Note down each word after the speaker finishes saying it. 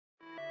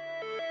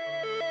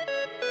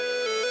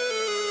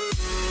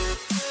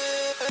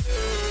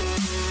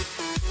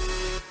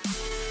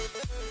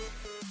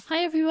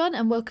everyone,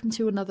 and welcome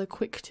to another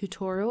quick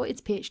tutorial.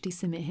 It's PhD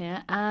Simit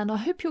here, and I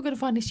hope you're going to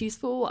find this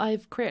useful.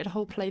 I've created a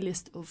whole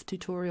playlist of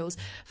tutorials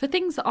for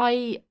things that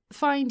I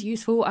find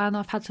useful and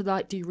I've had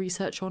to do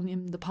research on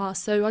in the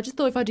past, so I just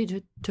thought if I did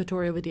a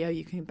tutorial video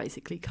you can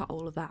basically cut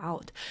all of that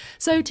out.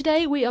 So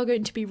today we are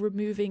going to be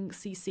removing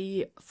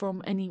CC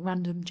from any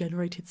random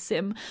generated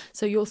sim,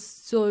 so your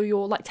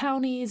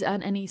townies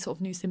and any sort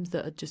of new sims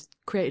that are just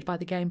created by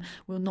the game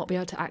will not be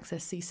able to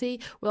access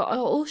CC. Well,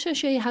 I'll also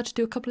show you how to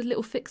do a couple of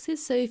little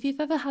fixes. So if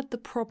you've ever had the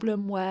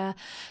problem where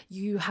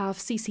you have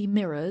CC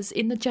mirrors,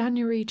 in the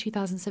January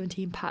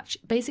 2017 patch,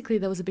 basically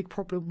there was a big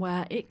problem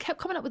where it kept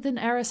coming up with an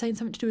error saying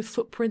something to do with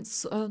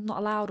footprints not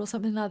allowed or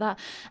something like that,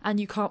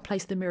 and you can't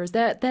place the mirrors.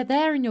 They're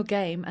there in your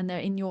game and they're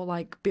in your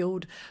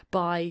build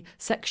by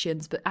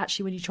sections, but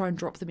actually when you try and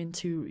drop them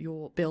into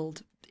your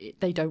build,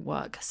 they don't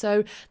work.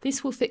 So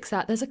this will fix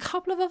that. There's a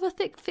couple of other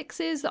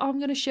fixes that I'm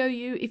going to show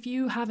you. If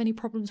you have any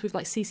problems with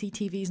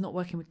CCTVs not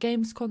working with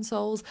games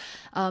consoles,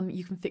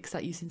 you can fix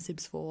that using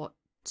Sims 4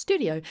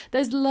 Studio.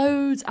 There's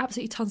loads,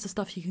 absolutely tons of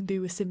stuff you can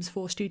do with Sims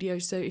 4 Studio,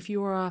 so if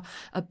you're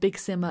a big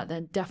simmer,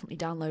 then definitely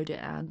download it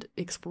and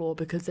explore,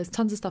 because there's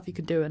tons of stuff you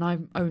can do, and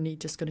I'm only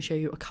just going to show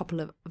you a couple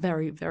of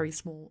very, very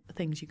small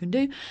things you can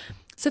do.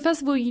 So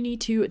first of all, you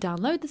need to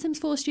download the Sims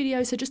 4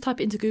 Studio, so just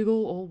type it into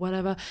Google or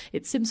whatever.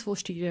 It's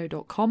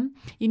sims4studio.com.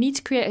 You need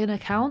to create an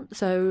account,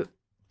 so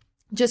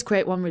just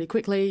create one really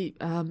quickly.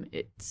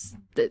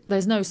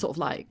 There's no sort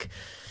of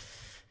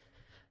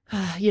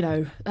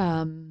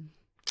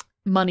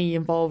money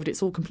involved.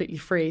 It's all completely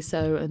free,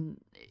 and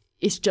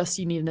it's just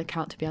you need an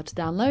account to be able to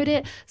download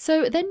it.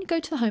 So then you go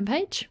to the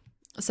homepage.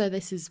 So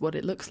this is what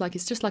it looks like.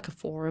 It's just like a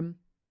forum.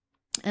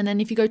 And then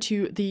if you go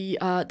to the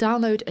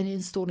download and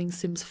installing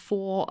Sims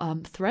 4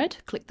 thread,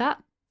 click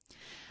that,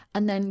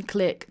 and then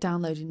click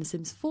downloading the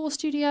Sims 4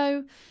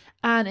 Studio.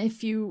 And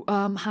if you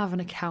have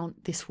an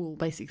account, this will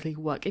basically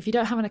work. If you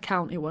don't have an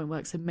account, it won't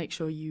work, so make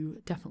sure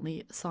you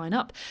definitely sign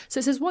up. So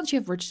it says, once you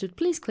have registered,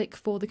 please click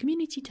for the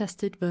community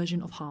tested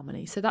version of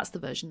Harmony. So that's the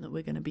version that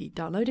we're going to be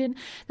downloading.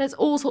 There's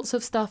all sorts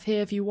of stuff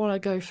here. If you want to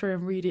go through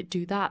and read it,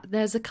 do that.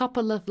 There's a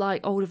couple of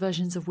older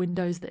versions of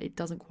Windows that it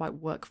doesn't quite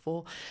work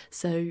for,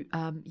 so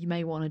you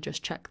may want to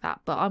just check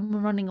that. But I'm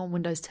running on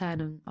Windows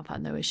 10 and I've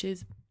had no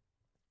issues.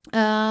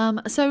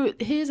 So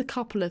here's a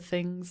couple of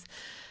things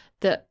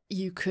that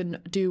you can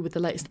do with the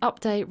latest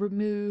update.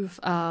 Remove,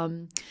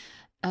 make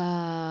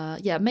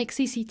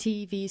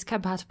CCTVs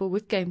compatible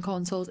with game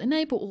consoles,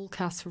 enable all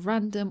casts for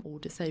random or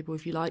disable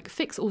if you like,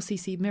 fix all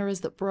CC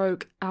mirrors that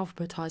broke,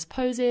 alphabetize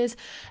poses,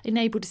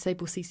 enable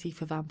disable CC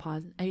for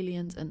vampires and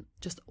aliens, and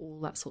just all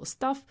that sort of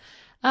stuff.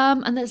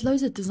 And there's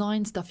loads of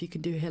design stuff you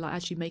can do here, like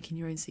actually making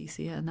your own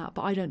CC and that,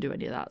 but I don't do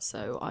any of that,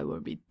 so I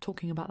won't be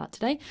talking about that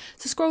today.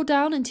 So scroll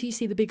down until you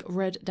see the big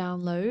red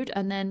download,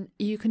 and then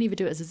you can either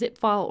do it as a zip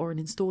file or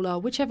an installer,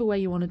 whichever way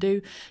you want to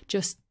do.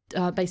 Just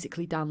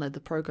basically download the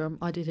program.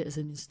 I did it as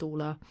an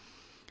installer,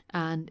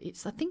 and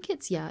it's a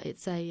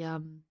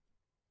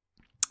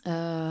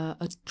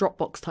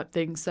Dropbox type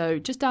thing, so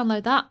just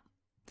download that.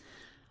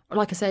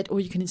 Like I said, or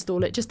you can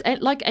install it just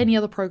like any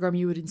other program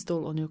you would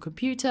install on your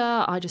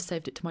computer. I just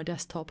saved it to my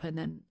desktop and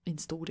then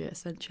installed it,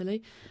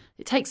 essentially.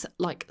 It takes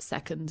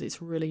seconds.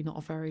 It's really not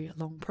a very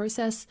long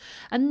process.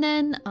 And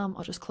then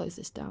I'll just close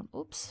this down.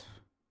 Oops,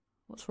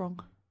 what's wrong?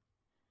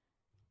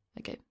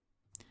 Okay.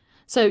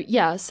 So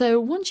yeah, so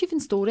once you've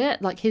installed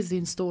it, here's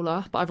the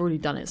installer, but I've already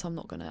done it, so I'm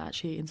not going to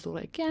actually install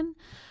it again.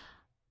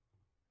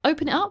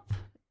 Open it up.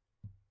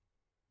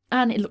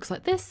 And it looks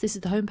like this. This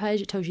is the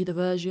homepage. It tells you the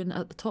version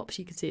at the top.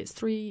 So you can see it's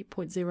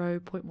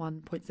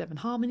 3.0.1.7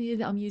 Harmony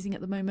that I'm using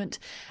at the moment.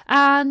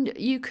 And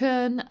you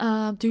can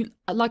do,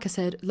 like I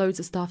said, loads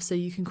of stuff. So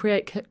you can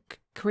create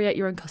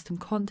your own custom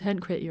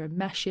content, create your own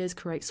meshes,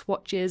 create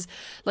swatches,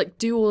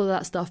 do all of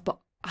that stuff. But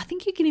I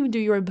think you can even do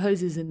your own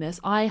poses in this.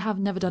 I have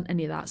never done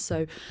any of that,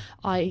 so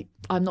I'm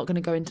not going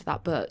to go into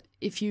that. But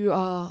if you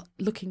are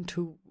looking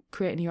to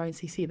create your own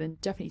CC, then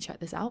definitely check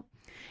this out.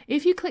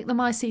 If you click the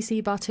My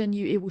CC button,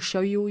 it will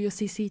show you all your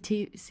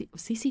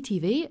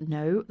CCTV.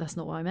 No, that's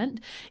not what I meant.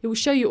 It will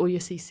show you all your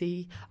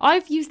CC.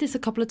 I've used this a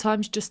couple of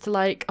times just to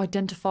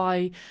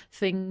identify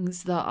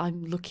things that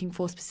I'm looking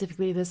for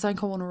specifically. There's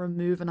something I want to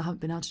remove and I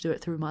haven't been able to do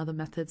it through my other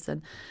methods.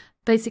 And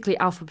basically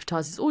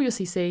alphabetizes all your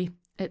CC.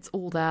 It's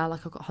all there.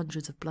 I've got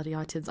hundreds of bloody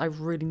items. I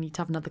really need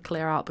to have another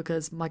clear out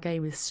because my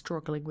game is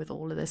struggling with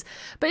all of this.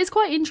 But it's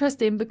quite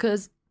interesting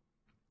because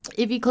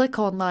if you click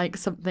on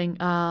something,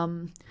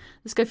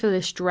 let's go for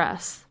this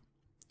dress,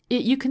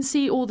 you can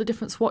see all the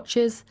different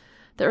swatches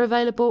that are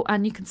available,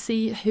 and you can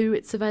see who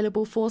it's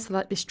available for.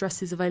 So this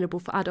dress is available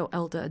for adult,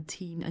 elder and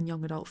teen and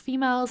young adult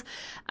females,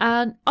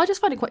 and I just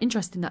find it quite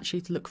interesting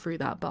actually to look through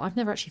that, but I've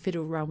never actually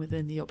fiddled around with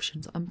any of the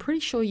options. I'm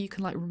pretty sure you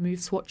can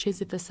remove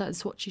swatches if there's certain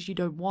swatches you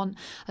don't want.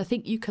 I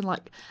think you can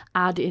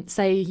add in,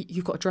 say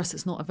you've got a dress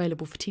that's not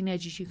available for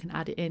teenagers, you can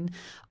add it in.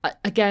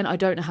 Again, I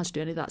don't know how to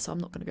do any of that, so I'm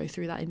not going to go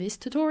through that in this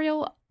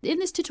tutorial. In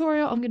this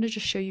tutorial, I'm going to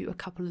just show you a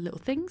couple of little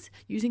things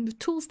using the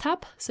Tools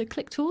tab. So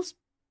click Tools.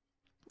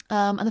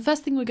 And the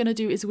first thing we're going to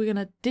do is we're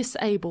going to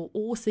disable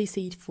all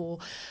CC for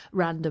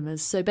randomers.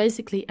 So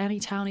basically any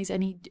townies,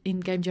 any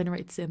in-game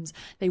generated sims,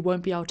 they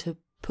won't be able to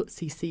put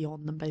CC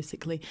on them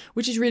basically,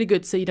 which is really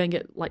good so you don't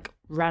get like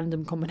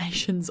random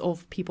combinations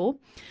of people.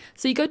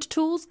 So you go to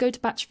tools, go to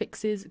batch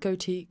fixes, go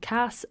to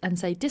CAS and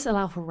say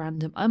disallow for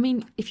random. I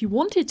mean, if you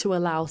wanted to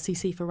allow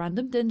CC for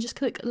random, then just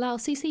click allow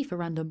CC for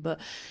random, but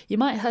you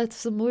might have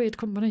some weird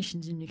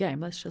combinations in your game.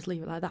 Let's just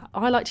leave it like that.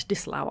 I like to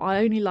disallow.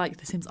 I only like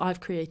the sims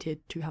I've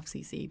created to have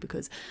CC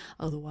because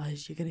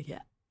otherwise you're going to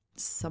get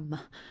some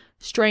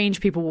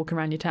strange people walking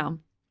around your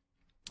town.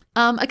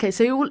 Okay,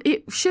 so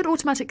it should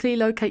automatically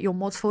locate your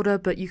mods folder,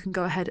 but you can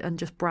go ahead and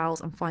just browse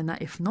and find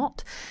that if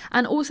not.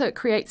 And also it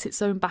creates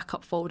its own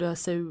backup folder,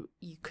 so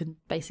you can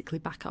basically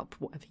back up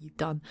whatever you've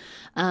done.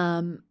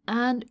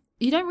 And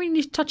you don't really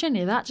need to touch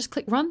any of that, just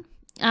click run.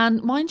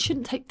 And mine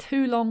shouldn't take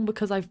too long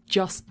because I've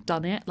just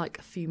done it like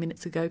a few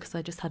minutes ago because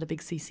I just had a big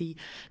CC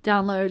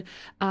download.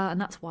 And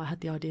that's why I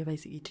had the idea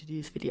basically to do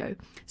this video.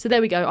 So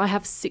there we go. I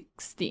have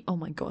 60, oh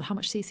my God, how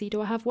much CC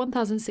do I have?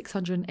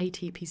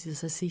 1,680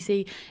 pieces of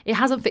CC. It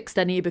hasn't fixed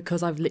any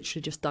because I've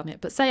literally just done it.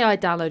 But say I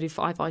downloaded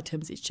 5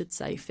 items, it should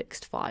say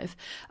fixed 5.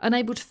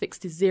 Unable to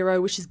fix is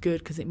 0, which is good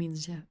because it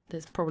means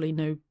there's probably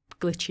no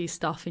glitchy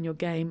stuff in your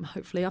game.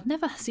 Hopefully, I've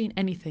never seen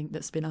anything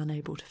that's been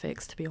unable to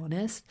fix, to be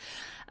honest.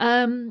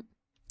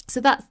 So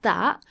that's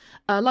that.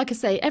 Like I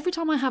say, every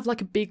time I have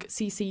like a big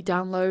CC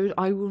download,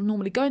 I will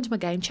normally go into my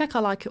game, check I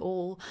like it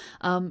all,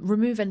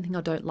 remove anything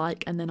I don't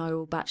like, and then I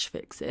will batch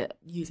fix it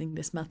using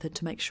this method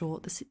to make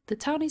sure the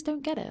townies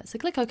don't get it. So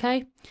click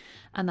OK,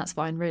 and that's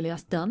fine, really,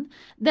 that's done.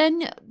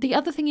 Then the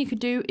other thing you could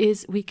do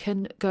is we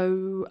can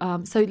go,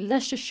 so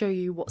let's just show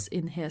you what's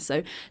in here.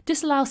 So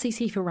disallow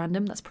CC for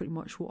random, that's pretty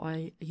much what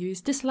I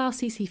use. Disallow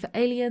CC for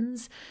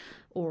aliens,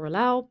 or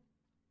allow.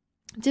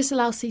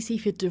 Disallow CC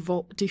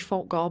for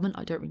default garment.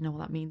 I don't really know what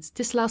that means.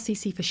 Disallow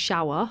CC for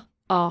shower.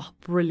 Ah,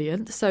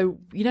 brilliant. So,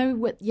 you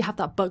know, you have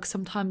that bug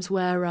sometimes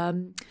where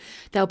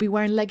they'll be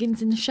wearing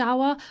leggings in the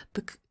shower,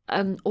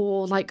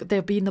 or like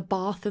they'll be in the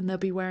bath and they'll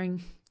be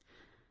wearing...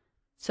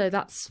 So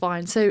that's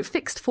fine. So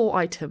fixed 4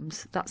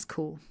 items. That's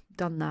cool.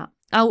 Done that.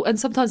 Oh, and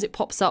sometimes it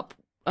pops up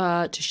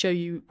to show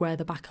you where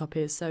the backup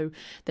is. So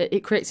that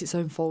it creates its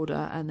own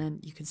folder and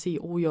then you can see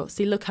all your...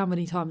 See, look how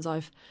many times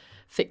I've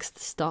fixed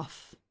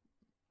stuff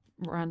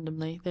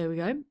randomly. There we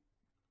go.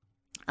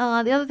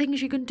 The other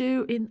things you can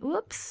do in...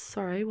 Whoops,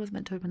 sorry, wasn't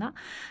meant to open that.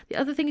 The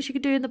other things you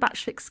can do in the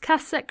batch fix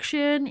CAS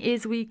section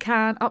is we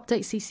can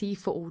update CC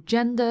for all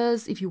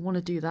genders if you want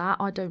to do that.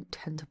 I don't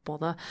tend to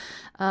bother.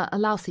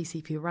 Allow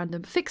CC for your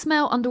random. Fix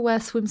male underwear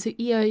swimsuit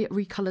EA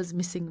recolors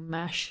missing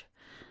mesh.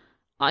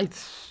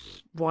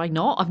 Why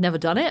not? I've never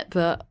done it,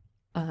 but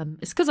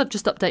it's because I've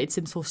just updated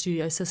Sims 4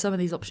 Studio, so some of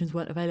these options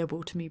weren't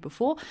available to me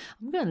before.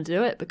 I'm going to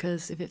do it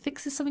because if it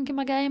fixes something in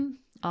my game,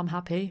 I'm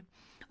happy.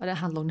 I don't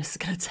know how long this is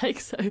going to take,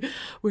 so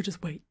we'll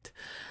just wait.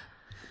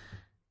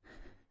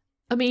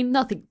 I mean,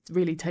 nothing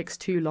really takes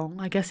too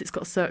long. I guess it's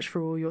got to search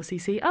for all your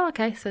CC. Oh,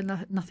 okay, so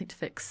nothing to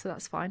fix, so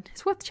that's fine.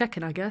 It's worth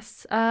checking, I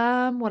guess.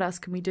 What else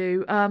can we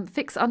do?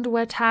 Fix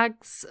underwear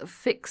tags,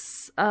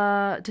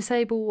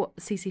 disable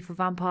CC for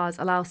vampires,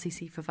 allow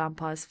CC for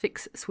vampires,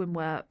 fix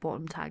swimwear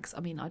bottom tags. I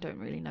mean, I don't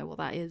really know what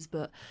that is,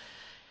 but...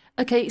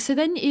 Okay, so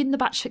then in the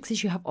batch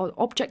fixes you have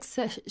objects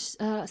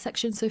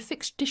section. So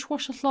fix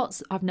dishwasher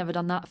slots. I've never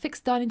done that. Fix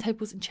dining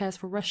tables and chairs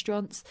for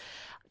restaurants.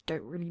 I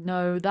don't really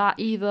know that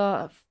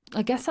either.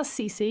 I guess that's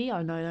CC. I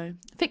don't know.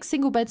 Fix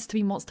single beds to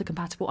be monster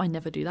compatible. I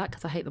never do that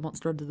because I hate the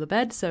monster under the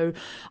bed. So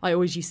I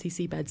always use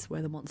CC beds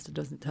where the monster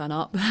doesn't turn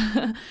up.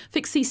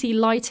 Fix CC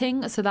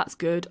lighting. So that's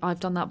good. I've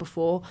done that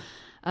before.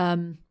 I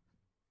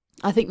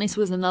think this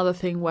was another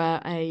thing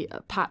where a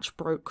patch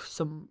broke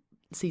some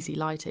CC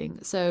lighting,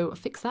 so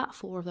fix that.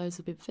 4 of those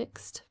have been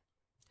fixed.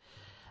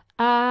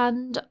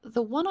 And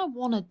the one I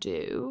want to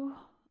do,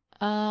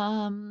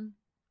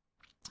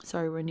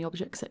 sorry, we're in the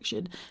object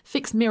section,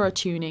 fix mirror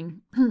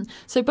tuning.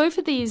 So both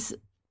of these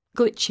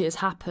glitches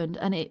happened,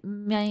 and it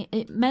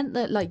meant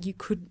that like you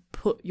could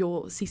put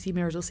your CC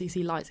mirrors or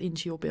CC lights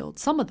into your build.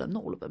 Some of them,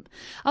 not all of them.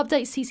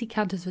 Update CC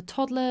counters for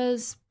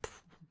toddlers.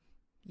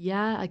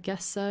 Yeah, I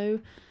guess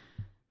so.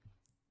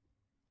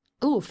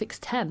 Oh, fix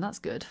 10, that's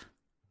good.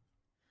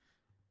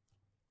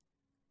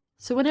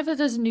 So whenever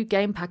there's a new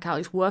game pack out,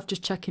 it's worth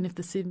just checking if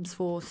the Sims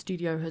 4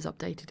 Studio has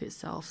updated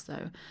itself.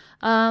 So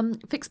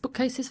fix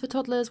bookcases for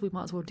toddlers, we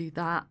might as well do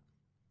that.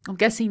 I'm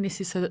guessing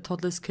this is so that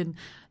toddlers can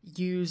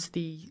use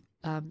the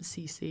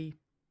CC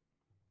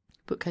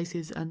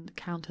bookcases and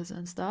counters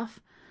and stuff.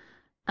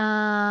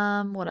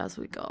 What else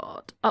we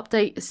got?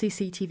 Update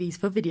CCTVs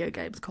for video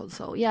games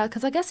console. Yeah,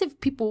 because I guess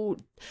if people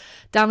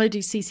downloaded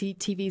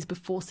CCTVs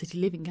before City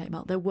Living came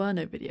out, there were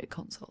no video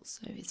consoles.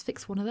 So it's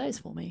fixed one of those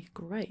for me.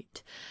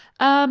 Great.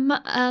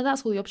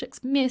 That's all the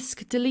objects.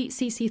 MISC, delete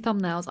CC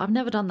thumbnails. I've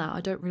never done that.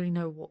 I don't really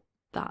know what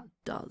that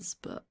does,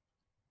 but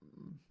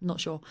not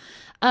sure.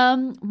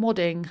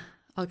 Modding.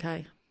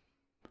 Okay.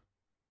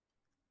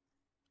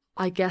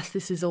 I guess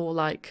this is all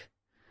like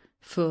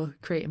for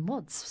creating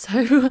mods.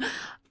 So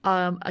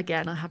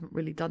Again, I haven't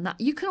really done that.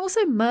 You can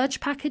also merge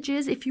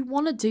packages if you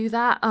want to do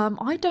that.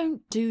 I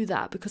don't do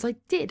that because I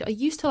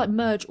used to like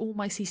merge all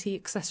my CC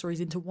accessories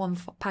into one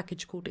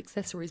package called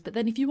accessories. But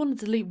then if you want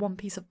to delete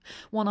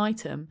one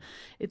item,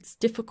 it's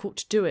difficult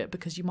to do it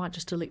because you might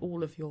just delete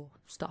all of your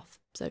stuff.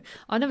 So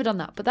I've never done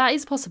that, but that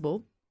is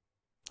possible.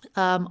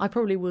 I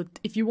probably would,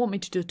 if you want me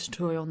to do a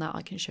tutorial on that,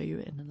 I can show you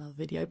it in another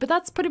video. But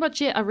that's pretty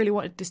much it. I really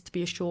wanted this to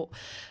be a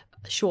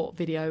short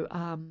video,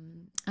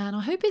 and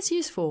I hope it's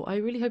useful. I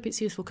really hope it's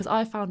useful because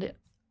I found it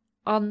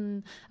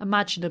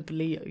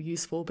unimaginably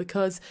useful,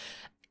 because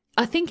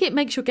I think it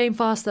makes your game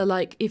faster.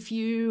 Like if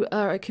you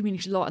are a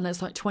community lot and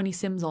there's like 20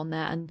 sims on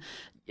there and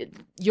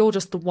you're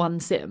just the one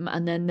sim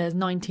and then there's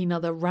 19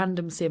 other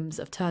random sims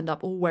that have turned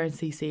up all wearing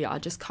CC, I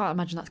just can't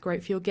imagine that's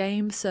great for your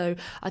game. So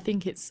I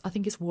think it's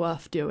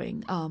worth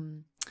doing.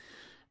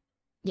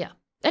 Yeah.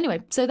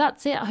 Anyway, so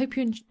that's it. I hope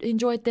you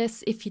enjoyed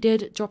this. If you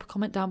did, drop a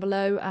comment down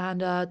below,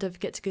 and don't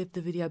forget to give the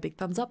video a big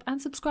thumbs up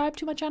and subscribe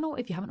to my channel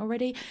if you haven't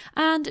already.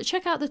 And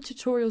check out the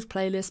tutorials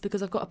playlist,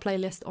 because I've got a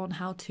playlist on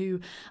how to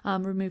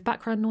remove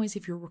background noise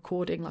if you're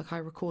recording. Like I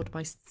record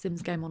my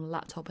Sims game on a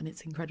laptop and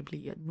it's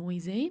incredibly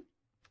noisy.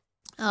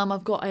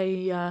 I've got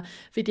a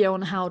video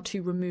on how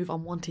to remove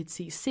unwanted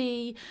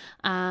CC,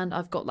 and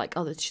I've got like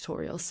other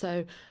tutorials.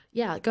 So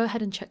yeah, go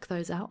ahead and check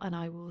those out, and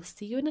I will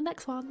see you in the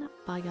next one.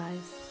 Bye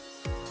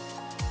guys.